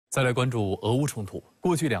再来关注俄乌冲突。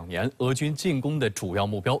过去2年，俄军进攻的主要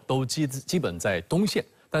目标都基本在东线，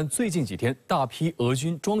但最近几天，大批俄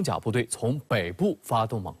军装甲部队从北部发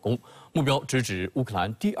动猛攻，目标直指乌克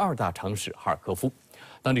兰第2大城市哈尔科夫。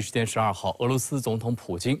当地时间12号，俄罗斯总统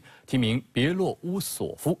普京提名别洛乌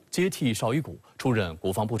索夫接替绍伊古出任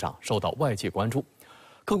国防部长，受到外界关注。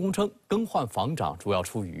克宫称，更换防长主要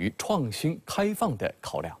出于创新开放的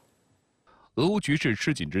考量。 俄乌局势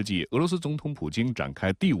吃紧之际，俄罗斯总统普京展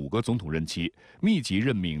开第5个总统任期，密集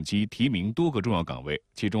任命及提名多个重要岗位，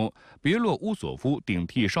其中别洛乌索夫顶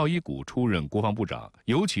替绍伊古出任国防部长，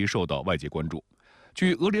尤其受到外界关注。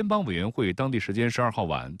据俄联邦委员会当地时间12号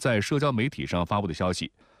晚在社交媒体上发布的消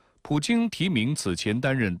息，普京提名此前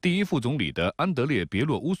担任第1副总理的安德烈·别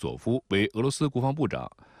洛乌索夫为俄罗斯国防部长。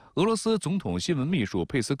俄罗斯总统新闻秘书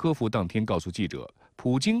佩斯科夫当天告诉记者。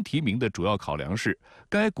 普京提名的主要考量是，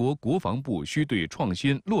该国国防部需对创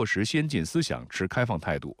新、落实先进思想持开放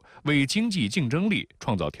态度，为经济竞争力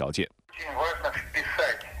创造条件。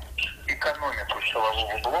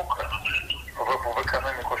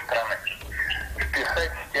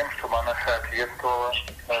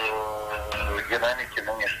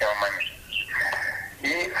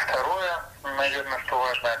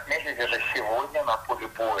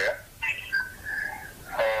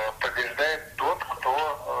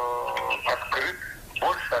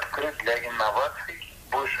для инноваций,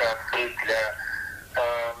 больше открыт для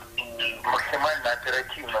максимально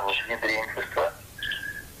оперативного внедренчества.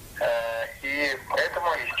 И поэтому,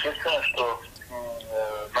 естественно, что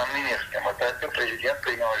на нынешнем этапе президент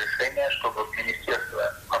принял решение, чтобы Министерство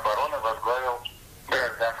обороны возглавил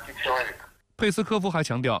гражданский человек. 佩斯科夫还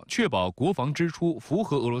强调，确保国防支出符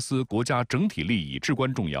合俄罗斯国家整体利益至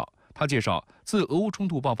关重要。 他介绍，自俄乌冲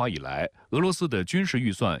突爆发以来，俄罗斯的军事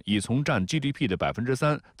预算已从占 GDP 的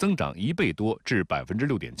3%增长1倍多至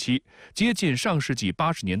6.7%，接近上世纪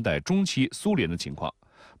80年代中期苏联的情况。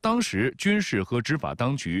当时军事和执法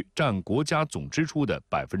当局占国家总支出的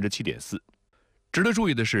7.4%。值得注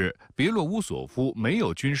意的是，别洛乌索夫没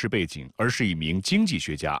有军事背景，而是一名经济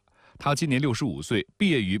学家。他今年65岁，毕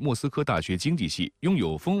业于莫斯科大学经济系，拥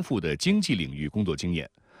有丰富的经济领域工作经验。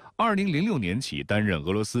 2006年起担任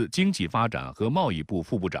俄罗斯经济发展和贸易部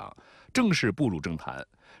副部长，正式步入政坛。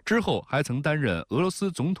之后还曾担任俄罗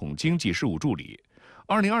斯总统经济事务助理。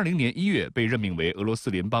2020年1月被任命为俄罗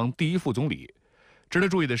斯联邦第1副总理。值得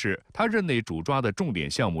注意的是，他任内主抓的重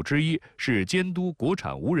点项目之一是监督国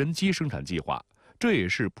产无人机生产计划，这也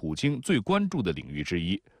是普京最关注的领域之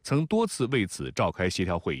一，曾多次为此召开协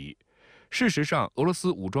调会议。 事实上，俄罗斯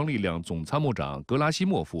武装力量总参谋长格拉西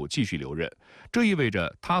莫夫继续留任，这意味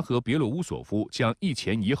着他和别洛乌索夫将一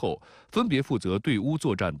前一后，分别负责对乌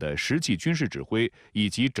作战的实际军事指挥以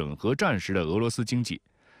及整合战时的俄罗斯经济。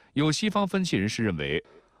有西方分析人士认为，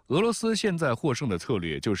俄罗斯现在获胜的策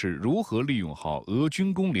略就是如何利用好俄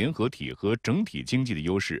军工联合体和整体经济的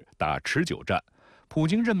优势，打持久战。 普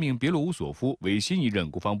京任命别洛乌索夫为新一任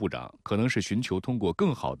国防部长，可能是寻求通过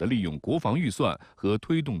更好地利用国防预算和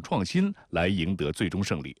推动创新来赢得最终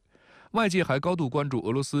胜利。外界还高度关注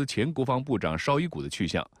俄罗斯前国防部长绍伊古的去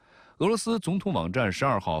向。俄罗斯总统网站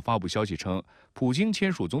12号发布消息称，普京签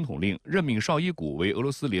署总统令，任命绍伊古为俄罗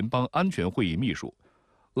斯联邦安全会议秘书。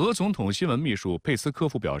 俄总统新闻秘书佩斯科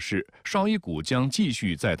夫表示，绍伊古将继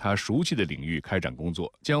续在他熟悉的领域开展工作，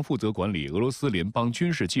将负责管理俄罗斯联邦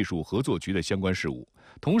军事技术合作局的相关事务。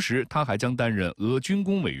同时，他还将担任俄军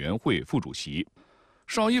工委员会副主席。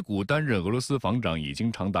绍伊古担任俄罗斯防长已经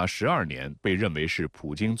长达12年，被认为是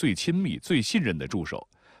普京最亲密、最信任的助手。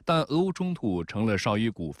但俄乌冲突成了绍伊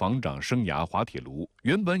古防长生涯滑铁卢，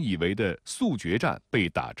原本以为的速决战被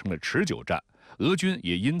打成了持久战，俄军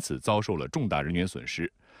也因此遭受了重大人员损失。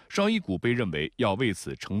 绍伊古被认为要为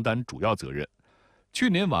此承担主要责任。去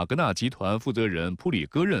年瓦格纳集团负责人普里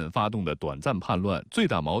戈任发动的短暂叛乱，最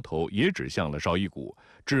大矛头也指向了绍伊古，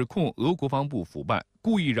指控俄国防部腐败，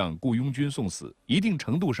故意让雇佣军送死，一定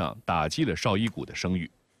程度上打击了绍伊古的声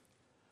誉。